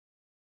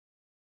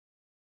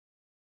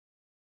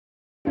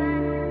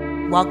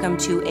welcome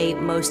to a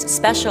most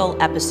special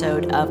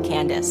episode of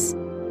Candace.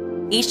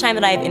 Each time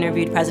that I have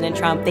interviewed President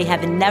Trump, they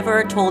have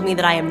never told me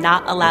that I am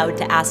not allowed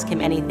to ask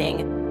him anything.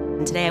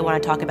 And today I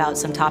want to talk about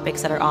some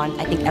topics that are on,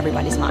 I think,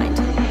 everybody's mind.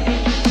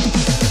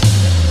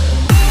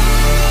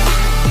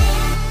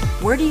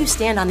 Where do you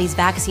stand on these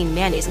vaccine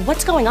mandates?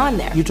 What's going on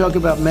there? You talk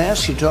about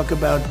masks, you talk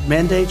about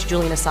mandates.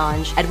 Julian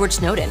Assange, Edward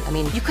Snowden. I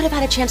mean, you could have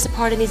had a chance to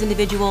pardon these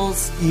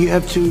individuals. You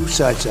have two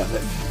sides of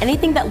it.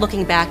 Anything that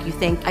looking back, you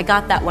think, I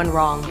got that one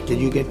wrong. Did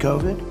you get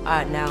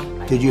COVID?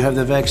 No. Did you have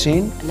the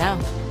vaccine? No.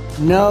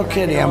 No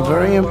kidding, I'm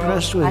very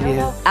impressed with I don't you.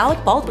 know.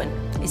 Alec Baldwin,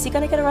 is he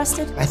gonna get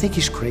arrested? I think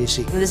he's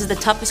crazy. This is the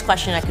toughest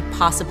question I could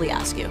possibly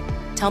ask you.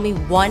 Tell me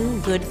one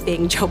good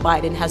thing Joe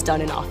Biden has done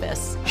in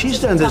office.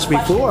 She's done this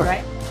before.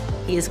 Right?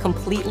 He is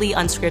completely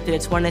unscripted.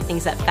 It's one of the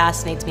things that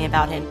fascinates me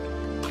about him.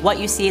 What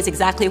you see is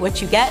exactly what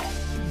you get.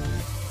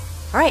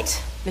 All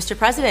right, Mr.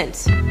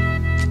 President.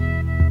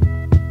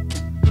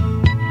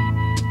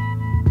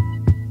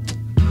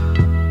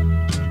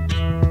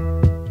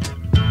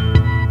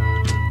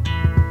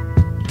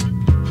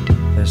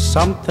 There's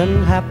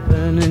something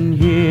happening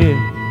here,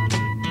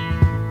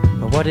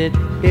 but what it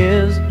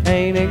is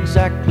ain't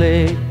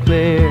exactly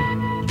clear.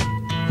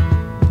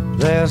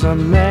 There's a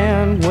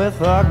man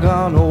with a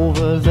gun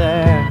over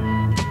there,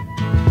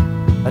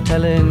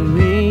 telling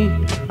me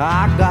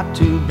I got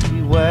to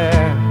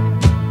beware.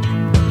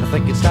 I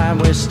think it's time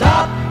we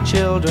stop,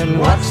 children.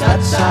 What's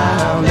that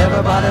sound?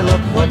 Everybody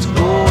look what's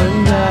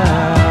going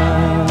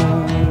down.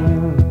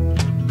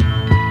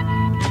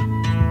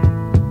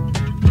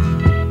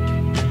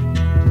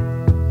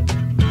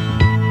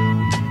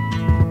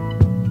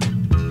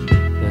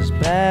 There's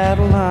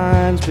battle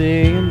lines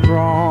being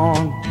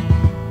drawn.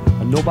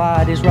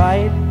 Nobody's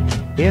right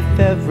if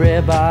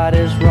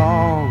everybody's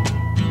wrong.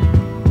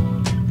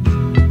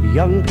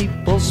 Young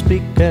people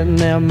speaking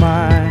their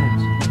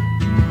minds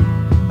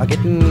are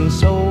getting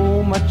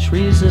so much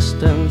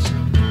resistance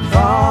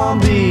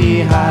from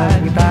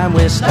behind. It's time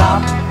we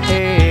stop.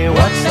 Hey,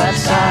 what's that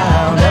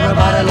sound?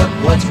 Everybody look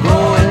what's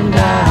going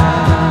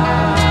down.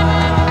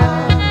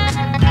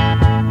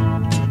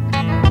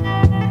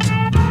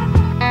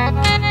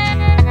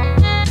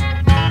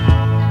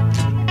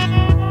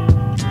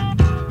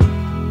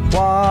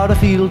 What a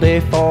field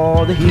day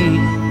for the heat.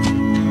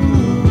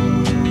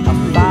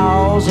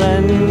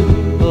 1,000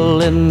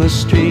 people in the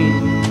street,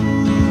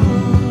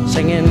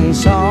 singing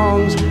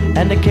songs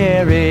and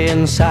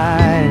carrying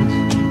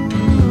signs,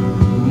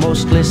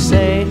 mostly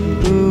say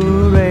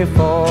hooray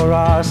for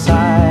our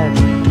side.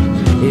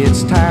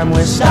 It's time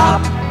we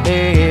stop.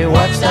 Hey,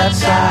 what's that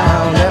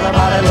sound?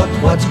 Everybody look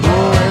what's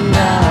going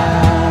down.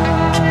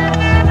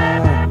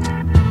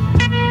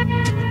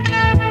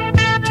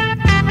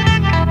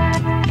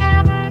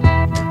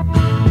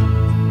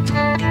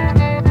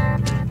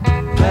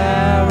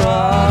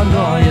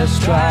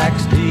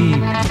 Strikes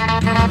deep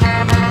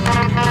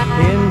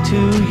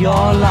into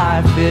your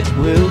life, it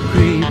will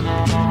creep.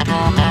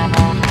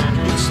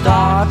 It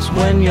starts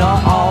when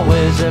you're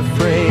always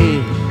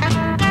afraid.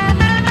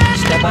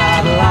 Step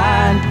out of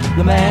line,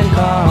 the man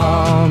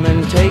come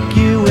and take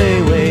you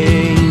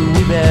away.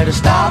 We better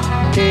stop.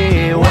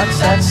 Hey, what's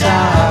that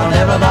sound?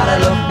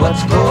 Everybody look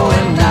what's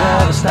going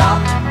down.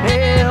 Stop.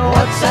 Hey,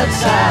 what's that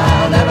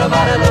sound?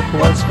 Everybody look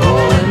what's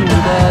going down. We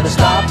better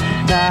stop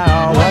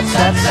now. What's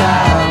that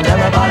sound?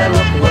 Everybody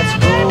look what's